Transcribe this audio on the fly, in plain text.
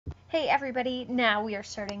Hey everybody, now we are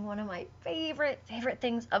starting one of my favorite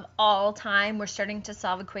things of all time. We're starting to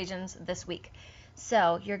solve equations this week.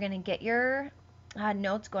 So you're going to get your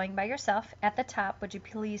notes going by yourself. At the top, would you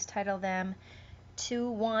please title them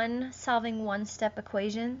 2-1 Solving One-Step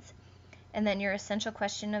Equations? And then your essential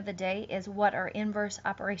question of the day is what are inverse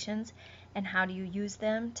operations and how do you use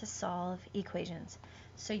them to solve equations?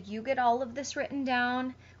 So you get all of this written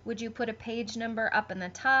down. Would you put a page number up in the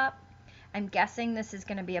top? I'm guessing this is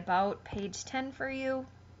going to be about page 10 for you,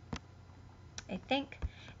 I think.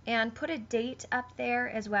 And put a date up there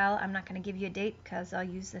as well. I'm not going to give you a date because I'll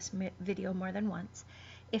use this video more than once.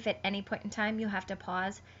 If at any point in time you have to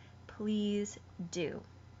pause, please do.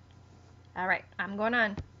 All right, I'm going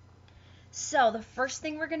on. So the first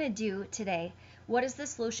thing we're going to do today, what is the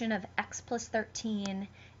solution of x plus 13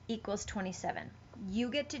 equals 27? You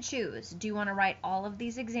get to choose. Do you want to write all of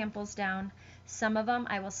these examples down? Some of them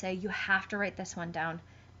I will say you have to write this one down.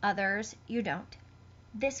 Others you don't.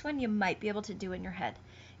 This one you might be able to do in your head.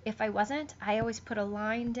 If I wasn't, I always put a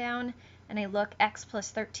line down and I look x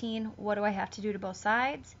plus 13. What do I have to do to both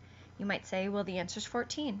sides? You might say, well, the answer is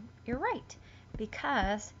 14. You're right,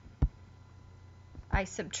 because I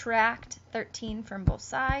subtract 13 from both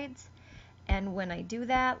sides, and when I do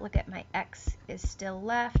that, look at my x is still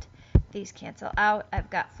left. These cancel out. I've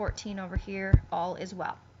got 14 over here. All is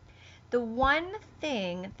well. The one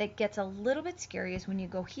thing that gets a little bit scary is when you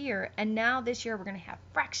go here, and now this year we're going to have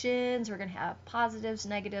fractions, we're going to have positives,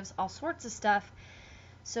 negatives, all sorts of stuff.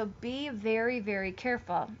 So be very, very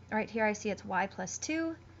careful. Right here I see it's y plus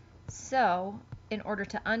 2. So in order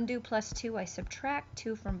to undo plus 2, I subtract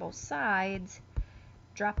 2 from both sides,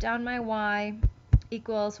 drop down my y,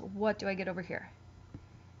 equals, what do I get over here?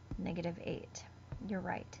 Negative 8. You're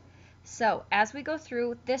right. So as we go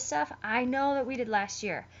through this stuff, I know that we did last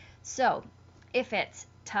year. So if it's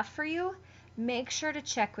tough for you, make sure to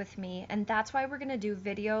check with me. And that's why we're going to do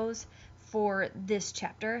videos for this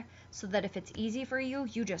chapter, so that if it's easy for you,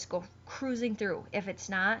 you just go cruising through. If it's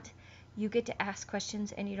not, you get to ask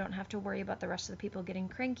questions and you don't have to worry about the rest of the people getting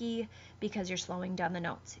cranky because you're slowing down the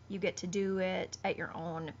notes. You get to do it at your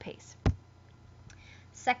own pace.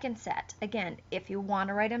 Second set, again, if you want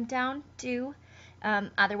to write them down, do.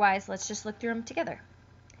 Otherwise, let's just look through them together.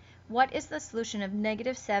 What is the solution of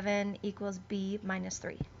negative 7 equals b minus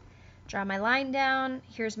 3? Draw my line down.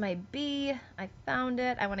 Here's my b. I found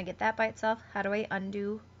it. I want to get that by itself. How do I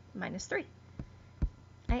undo minus 3?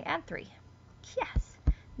 I add 3. Yes.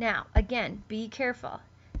 Now, again, be careful.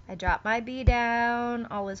 I drop my b down.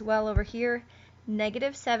 All is well over here.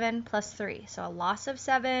 Negative 7 plus 3. So a loss of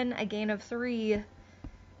 7, a gain of 3.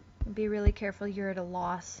 Be really careful. You're at a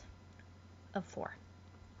loss of 4.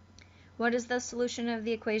 What is the solution of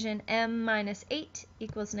the equation m minus 8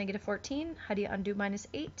 equals negative 14? How do you undo minus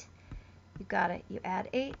 8? You got it. You add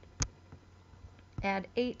 8. Add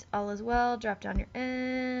 8, all is well. Drop down your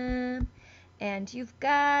m. And you've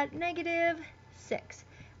got negative 6.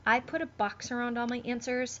 I put a box around all my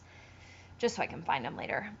answers just so I can find them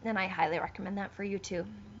later. And I highly recommend that for you too.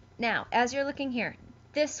 Now, as you're looking here,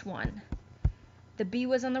 this one, the b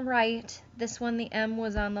was on the right. This one, the m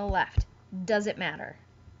was on the left. Does it matter?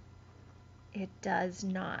 It does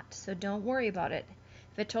not. So don't worry about it.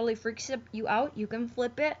 If it totally freaks you out, you can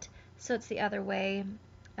flip it so it's the other way,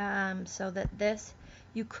 so that this,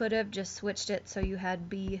 you could have just switched it so you had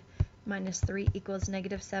b minus 3 equals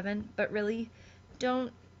negative 7, but really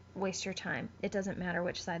don't waste your time. It doesn't matter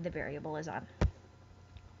which side the variable is on.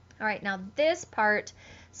 All right, now this part,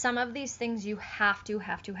 some of these things you have to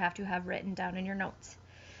have written down in your notes.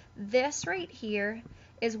 This right here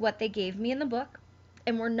is what they gave me in the book,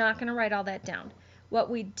 and we're not going to write all that down. What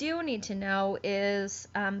we do need to know is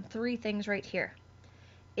 3 things right here.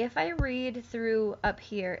 If I read through up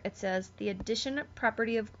here, it says the addition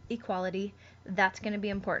property of equality. That's going to be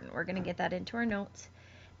important. We're going to get that into our notes.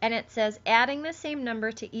 And it says adding the same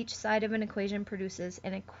number to each side of an equation produces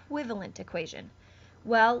an equivalent equation.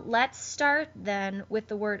 Well, let's start then with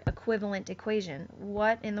the word equivalent equation.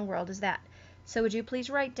 What in the world is that? So would you please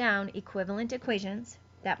write down equivalent equations?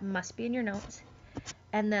 That must be in your notes.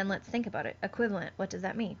 And then let's think about it. Equivalent, what does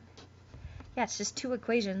that mean? Yeah, it's just 2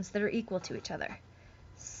 equations that are equal to each other.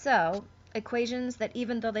 So, equations that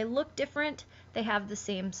even though they look different, they have the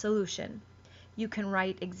same solution. You can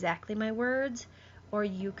write exactly my words, or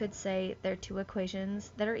you could say they're 2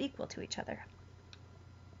 equations that are equal to each other.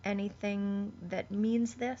 Anything that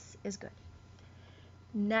means this is good.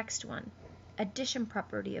 Next one, addition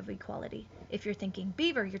property of equality. If you're thinking,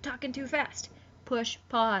 Beaver, you're talking too fast, push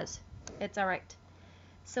pause. It's all right.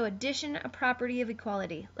 So addition, a property of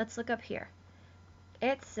equality. Let's look up here.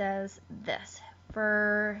 It says this.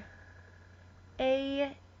 For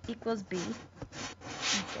a equals b.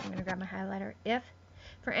 Okay, I'm going to grab my highlighter. If,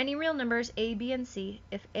 for any real numbers a, b, and c,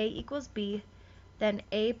 if a equals b, then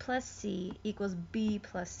a plus c equals b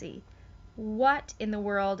plus c. What in the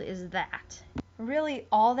world is that? Really,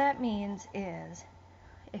 all that means is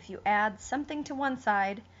if you add something to one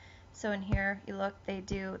side, so in here, you look, they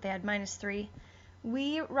add minus 3.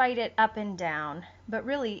 We write it up and down, but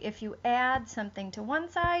really, if you add something to one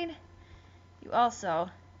side, you also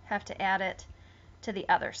have to add it to the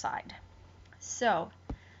other side. So,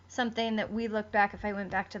 something that we look back, if I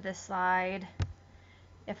went back to this slide,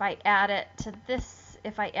 if I add it to this,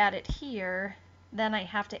 if I add it here, then I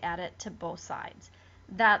have to add it to both sides.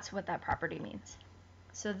 That's what that property means.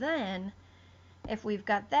 So then, if we've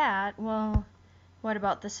got that, well, what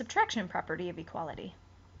about the subtraction property of equality?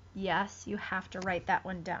 Yes, you have to write that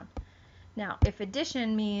one down. Now, if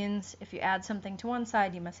addition means if you add something to one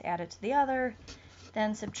side, you must add it to the other,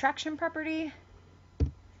 then subtraction property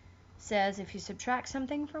says if you subtract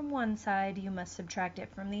something from one side, you must subtract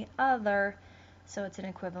it from the other, so it's an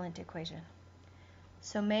equivalent equation.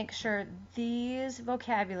 So make sure these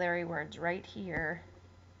vocabulary words right here,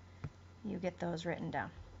 you get those written down.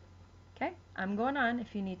 Okay, I'm going on.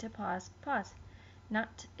 If you need to pause, pause.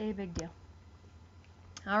 Not a big deal.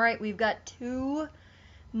 All right, we've got 2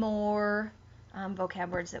 more vocab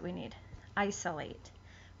words that we need. Isolate.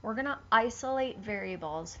 We're going to isolate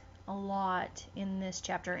variables a lot in this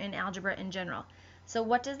chapter, in algebra in general. So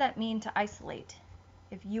what does that mean to isolate?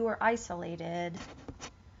 If you are isolated,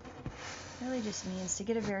 it really just means to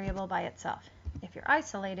get a variable by itself. If you're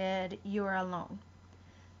isolated, you are alone.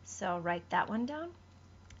 So write that one down.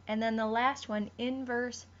 And then the last one,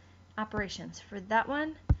 inverse operations. For that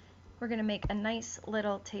one, we're going to make a nice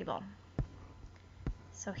little table.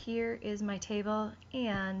 So here is my table,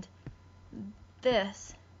 and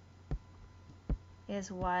this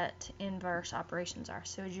is what inverse operations are.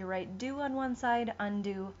 So as you write do on one side,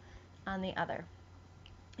 undo on the other.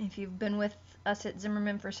 If you've been with us at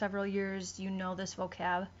Zimmerman for several years, you know this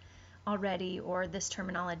vocab already, or this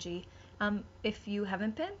terminology. If you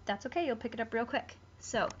haven't been, that's okay, you'll pick it up real quick.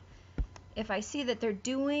 So if I see that they're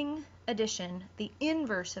doing addition, the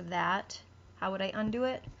inverse of that, how would I undo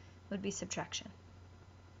it? Would be subtraction.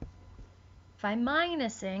 If I'm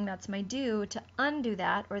minusing, that's my do. To undo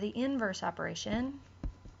that, or the inverse operation,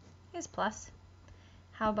 is plus.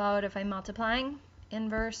 How about if I'm multiplying?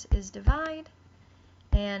 Inverse is divide.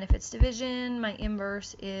 And if it's division, my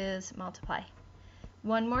inverse is multiply.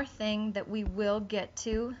 One more thing that we will get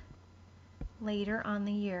to later on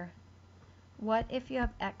the year. What if you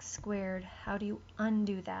have x squared? How do you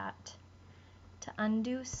undo that? To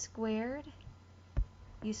undo squared,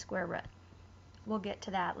 you square root. We'll get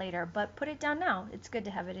to that later, but put it down now. It's good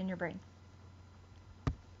to have it in your brain.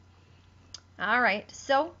 All right,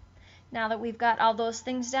 so now that we've got all those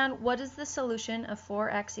things down, what is the solution of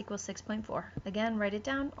 4x equals 6.4? Again, write it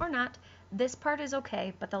down or not. This part is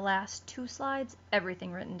okay, but the last 2 slides,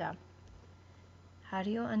 everything written down. How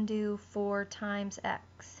do you undo 4 times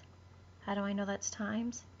x? How do I know that's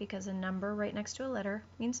times? Because a number right next to a letter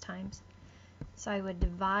means times. So I would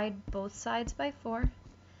divide both sides by 4.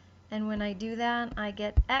 And when I do that, I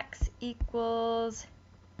get x equals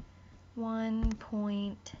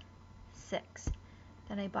 1.6.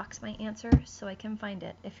 Then I box my answer so I can find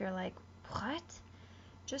it. If you're like, what?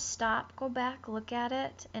 Just stop, go back, look at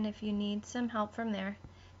it, and if you need some help from there,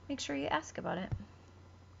 make sure you ask about it.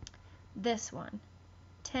 This one,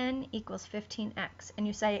 10 equals 15x. And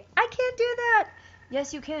you say, I can't do that.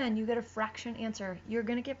 Yes, you can. You get a fraction answer. You're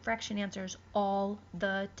going to get fraction answers all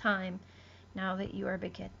the time now that you are a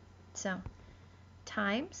big kid. So,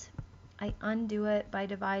 times, I undo it by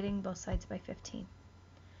dividing both sides by 15.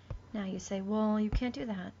 Now you say, well, you can't do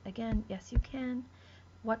that. Again, yes, you can.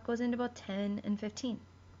 What goes into both 10 and 15?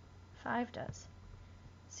 5 does.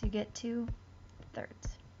 So you get 2/3.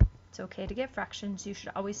 It's okay to get fractions. You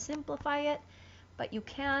should always simplify it, but you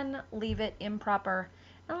can leave it improper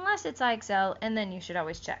unless it's IXL, and then you should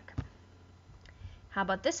always check. How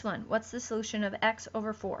about this one? What's the solution of x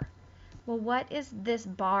over 4? Well, what is this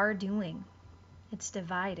bar doing? It's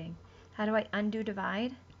dividing. How do I undo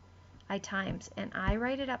divide? I times, and I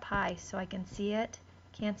write it up high so I can see it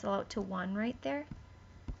cancel out to 1 right there.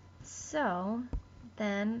 So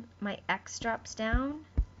then my x drops down.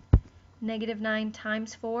 Negative 9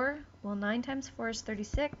 times 4. Well, 9 times 4 is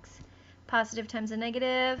 36. Positive times a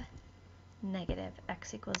negative. Negative.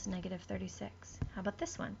 X equals negative 36. How about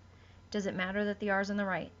this one? Does it matter that the r is on the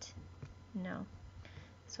right? No.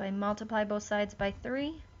 So I multiply both sides by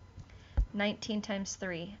 3. 19 times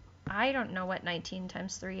 3. I don't know what 19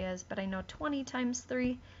 times 3 is, but I know 20 times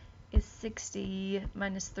 3 is 60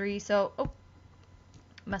 minus 3. So,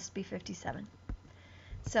 must be 57.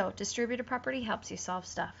 So distributive property helps you solve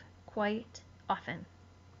stuff quite often.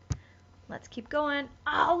 Let's keep going.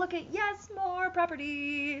 Oh, look at, yes, more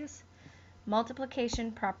properties.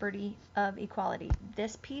 Multiplication property of equality.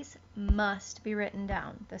 This piece must be written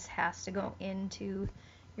down. This has to go into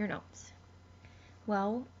your notes.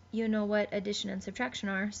 Well, you know what addition and subtraction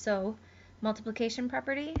are, so multiplication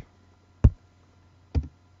property,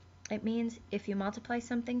 it means if you multiply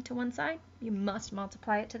something to one side, you must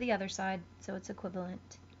multiply it to the other side, so it's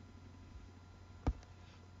equivalent.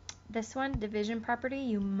 This one, division property,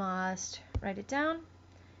 you must write it down.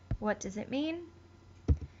 What does it mean?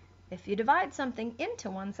 If you divide something into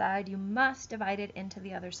one side, you must divide it into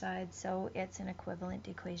the other side, so it's an equivalent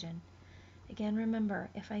equation. Again, remember,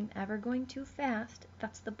 if I'm ever going too fast,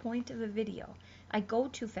 that's the point of a video. I go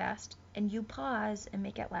too fast, and you pause and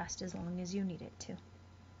make it last as long as you need it to.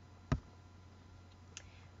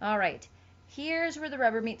 All right, here's where the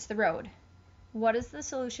rubber meets the road. What is the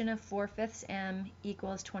solution of 4/5 m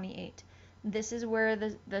equals 28? This is where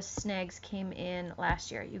the snags came in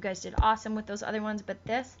last year. You guys did awesome with those other ones, but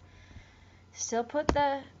this, still put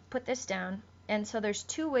this down. And so there's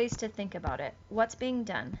two ways to think about it. What's being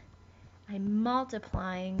done? I'm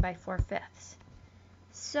multiplying by 4/5.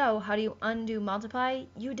 So how do you undo multiply?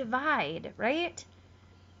 You divide, right?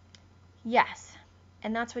 Yes.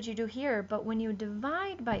 And that's what you do here, but when you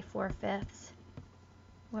divide by 4/5,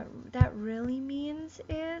 what that really means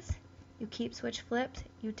is you keep switch flipped,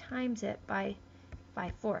 you times it by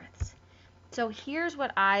 5/4. So here's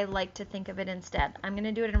what I like to think of it instead. I'm going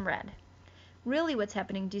to do it in red. Really what's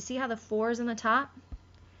happening, do you see how the 4 is on the top?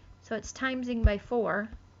 So it's timesing by 4,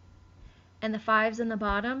 and the 5's in the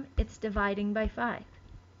bottom, it's dividing by 5.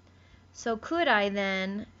 So could I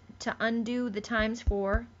then, to undo the times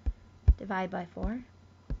 4, divide by 4?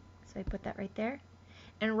 So I put that right there,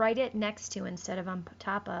 and write it next to instead of on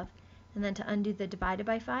top of, and then to undo the divided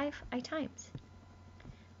by 5, I times.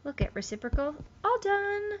 Look at reciprocal, all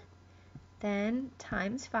done. Then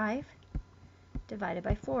times 5 divided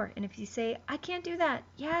by 4. And if you say, I can't do that,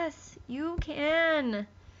 yes, you can.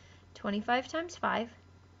 25 times 5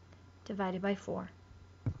 divided by 4.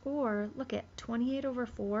 Or look at 28 over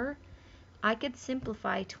 4. I could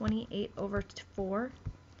simplify 28 over 4.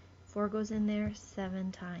 4 goes in there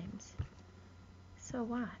 7 times. So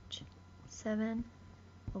watch. 7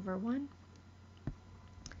 over 1.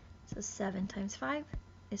 So 7 times 5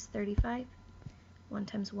 is 35. 1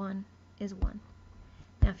 times 1 is 1.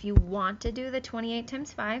 Now if you want to do the 28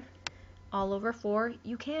 times 5 all over 4,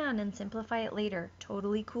 you can, and simplify it later.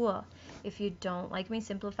 Totally cool. If you don't like me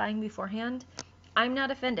simplifying beforehand, I'm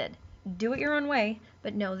not offended. Do it your own way,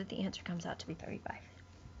 but know that the answer comes out to be 35.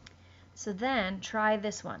 So then try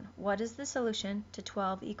this one. What is the solution to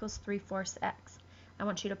 12 equals 3/4 x? I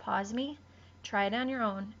want you to pause me, try it on your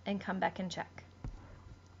own, and come back and check.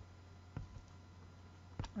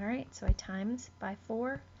 All right, so I times by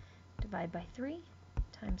 4, divide by 3,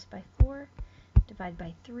 times by 4, divide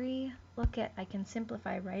by 3. Look at, I can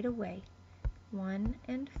simplify right away. 1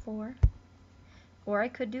 and 4. Or I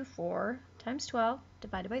could do 4 times 12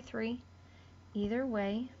 divided by 3. Either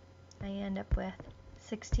way, I end up with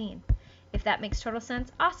 16. If that makes total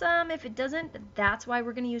sense, awesome. If it doesn't, that's why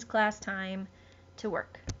we're going to use class time to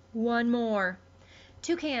work. One more.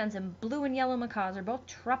 Toucans and blue and yellow macaws are both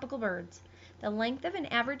tropical birds. The length of an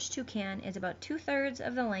average toucan is about 2/3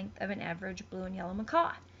 of the length of an average blue and yellow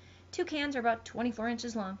macaw. Toucans are about 24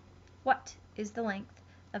 inches long. What is the length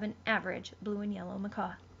of an average blue and yellow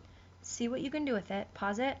macaw? See what you can do with it.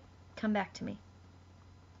 Pause it. Come back to me.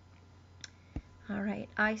 All right,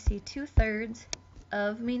 I see 2/3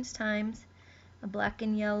 of means times a black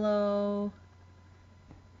and yellow.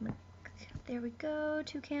 There we go.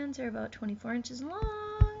 Toucans are about 24 inches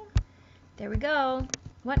long. There we go.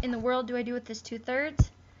 What in the world do I do with this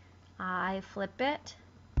 2/3? I flip it,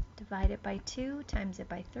 divide it by 2, times it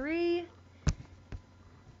by 3.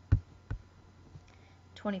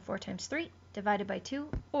 24 times 3 divided by 2,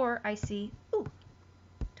 or I see,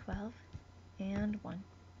 12 and 1.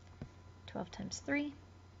 12 times 3,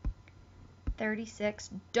 36.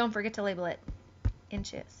 Don't forget to label it.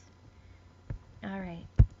 Inches. All right.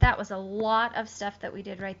 That was a lot of stuff that we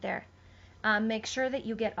did right there. Make sure that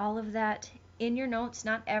you get all of that in your notes,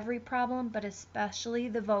 not every problem, but especially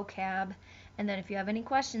the vocab. And then if you have any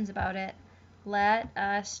questions about it, let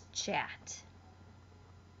us chat.